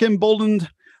right, America Emboldened.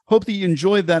 Hope that you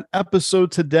enjoyed that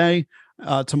episode today.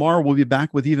 Tomorrow we'll be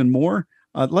back with even more.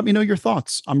 Let me know your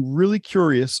thoughts. I'm really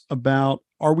curious about,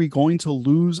 are we going to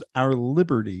lose our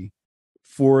liberty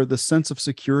for the sense of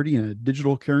security in a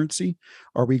digital currency?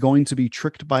 Are we going to be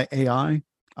tricked by AI?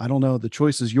 I don't know. The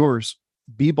choice is yours.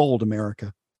 Be bold,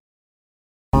 America.